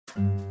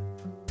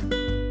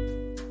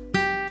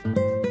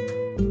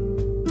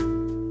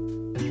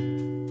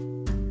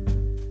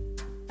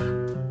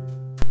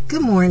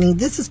morning.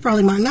 This is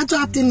Pearlie Martin. I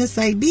dropped in to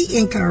say, be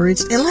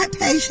encouraged and let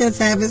patience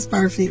have its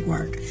perfect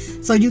work.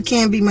 So you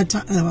can be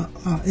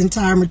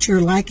entire,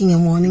 mature, liking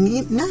and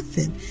wanting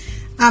nothing.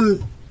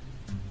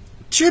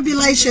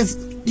 Tribulations,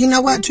 you know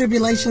what?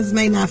 Tribulations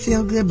may not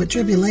feel good, but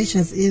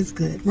tribulations is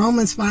good.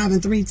 Romans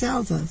 5:3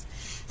 tells us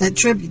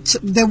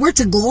that we're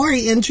to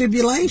glory in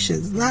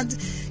tribulations.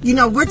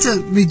 We're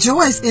to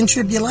rejoice in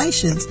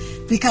tribulations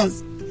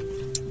because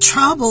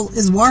trouble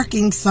is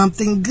working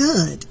something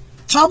good.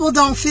 Trouble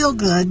don't feel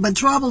good, but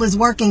trouble is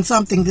working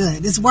something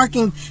good. It's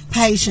working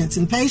patience,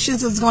 and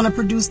patience is going to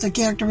produce the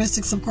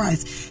characteristics of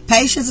Christ.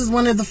 Patience is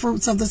one of the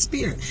fruits of the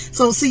Spirit.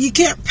 So, see, you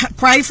can't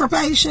pray for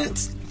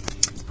patience,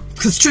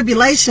 because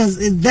tribulations,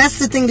 that's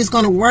the thing that's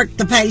going to work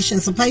the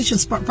patience. A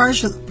patient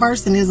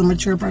person is a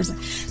mature person.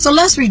 So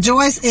let's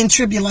rejoice in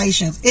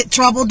tribulations.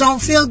 Trouble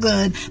don't feel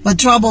good, but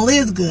trouble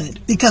is good.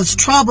 Because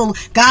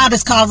God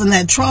is causing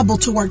that trouble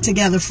to work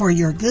together for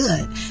your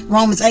good.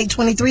 Romans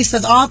 8:23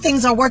 says all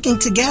things are working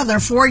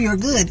together for your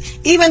good.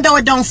 Even though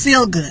it don't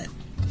feel good,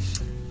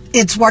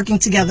 it's working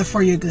together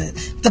for your good.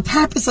 The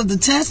purpose of the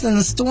tests and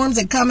the storms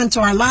that come into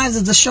our lives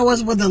is to show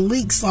us where the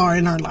leaks are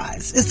in our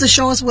lives. It's to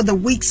show us where the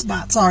weak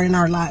spots are in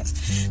our lives.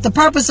 The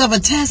purpose of a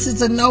test is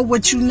to know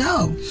what you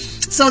know.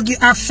 So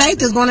our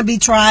faith is going to be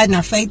tried and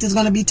our faith is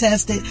going to be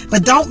tested.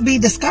 But don't be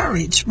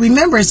discouraged.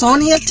 Remember, it's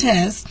only a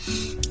test.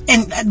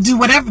 And do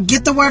whatever.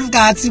 Get the Word of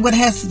God. See what it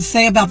has to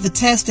say about the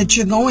test that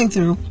you're going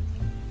through.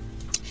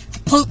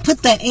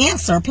 Put that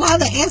answer. Apply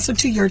the answer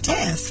to your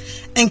test.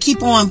 And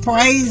keep on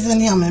praising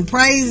Him and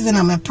praise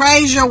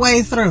your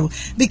way through.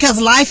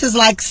 Because life is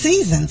like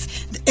seasons.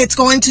 It's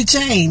going to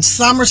change.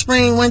 Summer,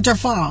 spring, winter,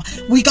 fall.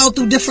 We go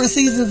through different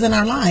seasons in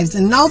our lives.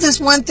 And know this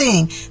one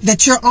thing,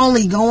 that you're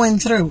only going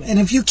through. And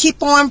if you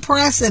keep on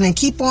pressing and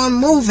keep on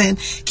moving,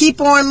 keep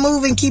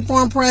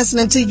on pressing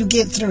until you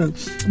get through.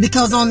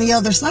 Because on the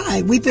other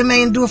side, weeping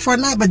may endure for a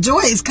night, but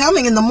joy is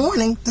coming in the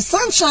morning. The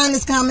sunshine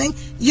is coming.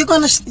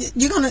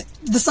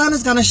 The sun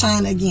is going to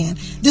shine again.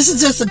 This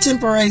is just a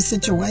temporary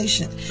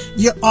situation.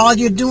 All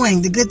you're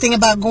doing, the good thing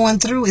about going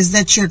through is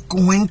that you're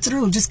going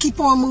through. Just keep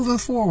on moving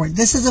forward.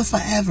 This isn't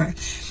forever.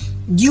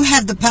 You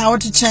have the power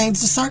to change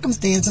the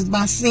circumstances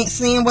by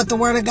seeing what the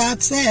Word of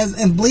God says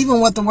and believing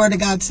what the Word of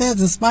God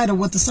says in spite of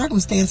what the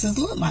circumstances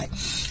look like.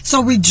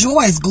 So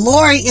rejoice,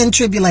 glory in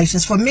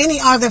tribulations. For many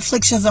are the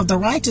afflictions of the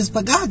righteous,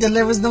 but God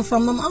delivers them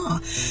from them all.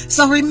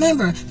 So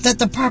remember that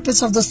the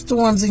purpose of the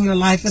storms in your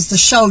life is to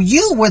show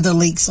you where the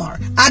leaks are.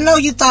 I know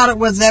you thought it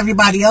was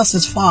everybody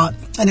else's fault,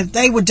 and if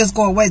they would just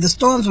go away, the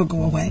storms would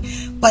go away.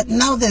 But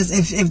know this,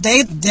 if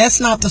that's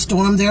not the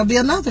storm, there'll be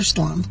another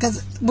storm,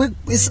 because we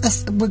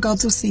go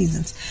through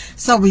seasons.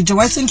 So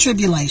rejoice in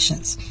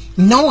tribulations,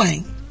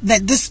 knowing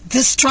that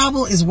this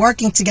trouble is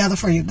working together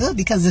for your good,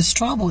 because this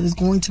trouble is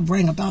going to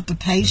bring about the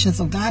patience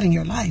of God in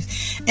your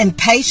life. And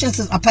patience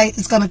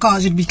is going to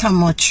cause you to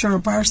become a mature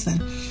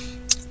person.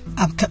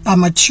 A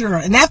mature.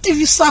 And after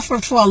you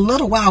suffered for a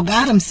little while,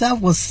 God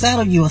Himself will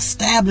settle you,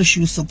 establish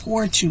you,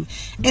 support you.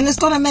 And it's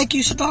going to make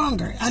you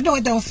stronger. I know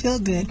it don't feel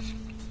good,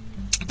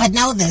 but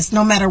know this,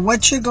 no matter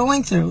what you're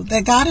going through,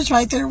 that God is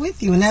right there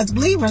with you. And as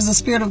believers, the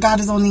Spirit of God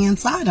is on the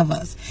inside of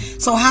us.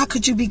 So how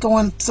could you be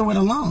going through it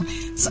alone?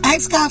 So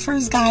ask God for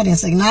His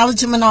guidance.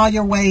 Acknowledge Him in all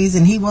your ways,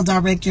 and He will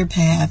direct your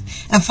path.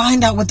 And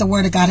find out what the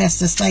Word of God has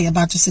to say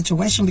about your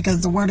situation,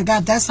 because the Word of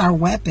God, that's our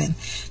weapon.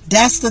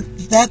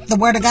 The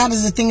Word of God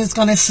is the thing that's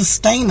going to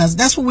sustain us.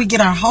 That's where we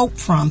get our hope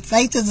from.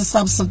 Faith is the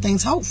substance of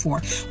things hoped for.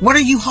 What are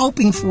you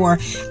hoping for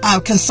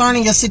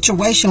concerning your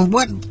situation?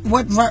 What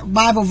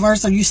Bible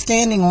verse are you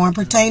standing on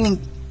pertaining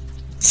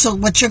to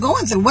what you're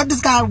going through? What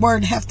does God's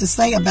Word have to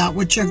say about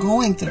what you're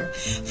going through?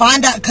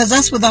 Find out, because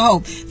that's with the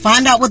hope.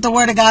 Find out what the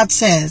Word of God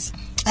says.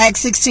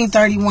 Acts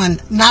 16:31.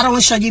 Not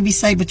only shall you be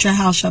saved, but your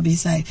house shall be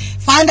saved.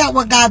 Find out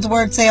what God's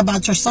Word say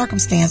about your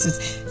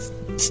circumstances.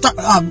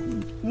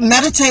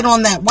 Meditate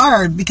on that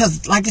Word,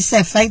 because like I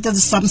said, faith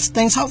is some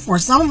things hoped for.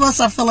 Some of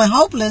us are feeling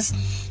hopeless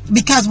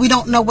because we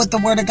don't know what the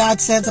Word of God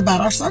says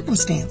about our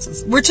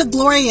circumstances. We're to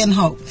glory in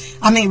hope.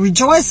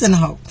 Rejoice in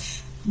hope.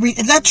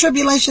 Let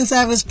tribulations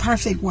have its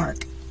perfect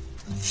work.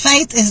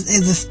 Faith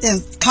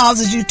is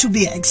causes you to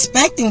be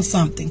expecting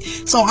something.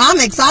 So I'm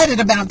excited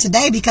about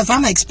today, because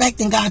I'm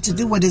expecting God to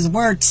do what His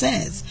Word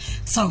says.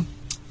 So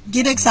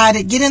get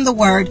excited, get in the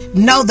Word,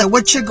 know that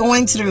what you're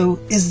going through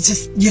is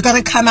just, you're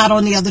going to come out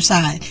on the other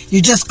side.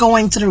 You're just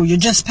going through. You're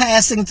just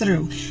passing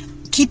through.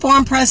 Keep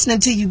on pressing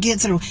until you get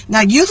through.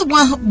 Now, you're the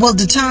one who will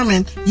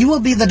you will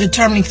be the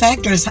determining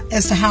factor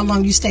as to how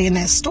long you stay in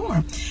that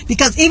storm.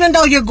 Because even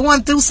though you're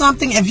going through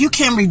something, if you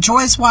can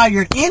rejoice while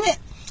you're in it,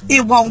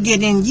 it won't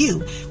get in you.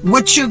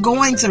 What you're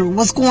going through,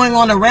 what's going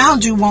on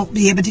around you, won't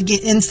be able to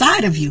get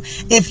inside of you.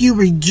 If you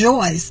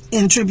rejoice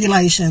in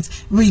tribulations,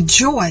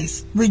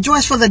 rejoice,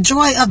 for the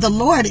joy of the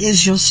Lord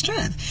is your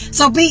strength.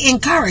 So be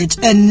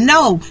encouraged and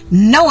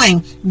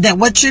knowing that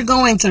what you're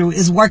going through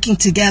is working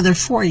together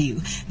for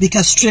you,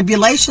 because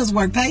tribulations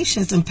work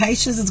patience, and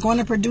patience is going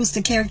to produce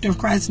the character of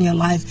Christ in your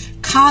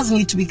life, causing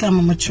you to become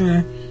a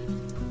mature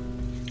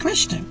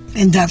Christian.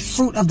 And the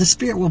fruit of the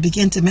Spirit will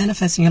begin to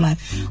manifest in your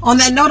life. On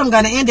that note, I'm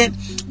going to end it.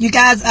 You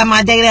guys,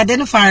 my data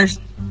identifiers,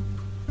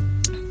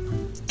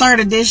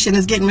 3rd edition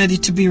is getting ready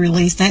to be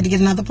released. I had to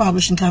get another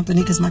publishing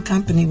company because my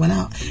company went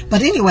out.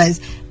 But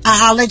anyways,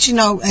 I'll let you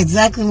know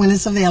exactly when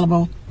it's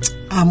available.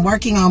 I'm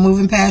working on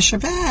moving past your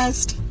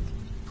past.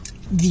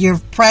 Your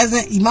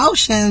present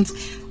emotions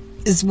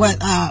is what,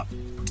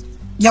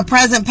 your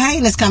present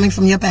pain is coming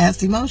from your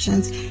past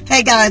emotions.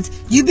 Hey guys,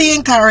 you be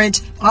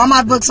encouraged. All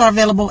my books are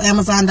available at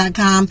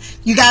Amazon.com.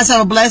 You guys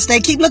have a blessed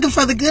day. Keep looking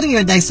for the good in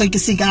your day so you can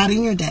see God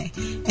in your day.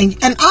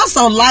 And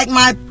also like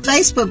my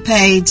Facebook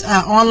page,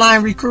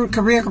 Online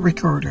Career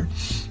Recruiter.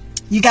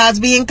 You guys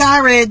be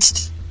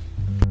encouraged.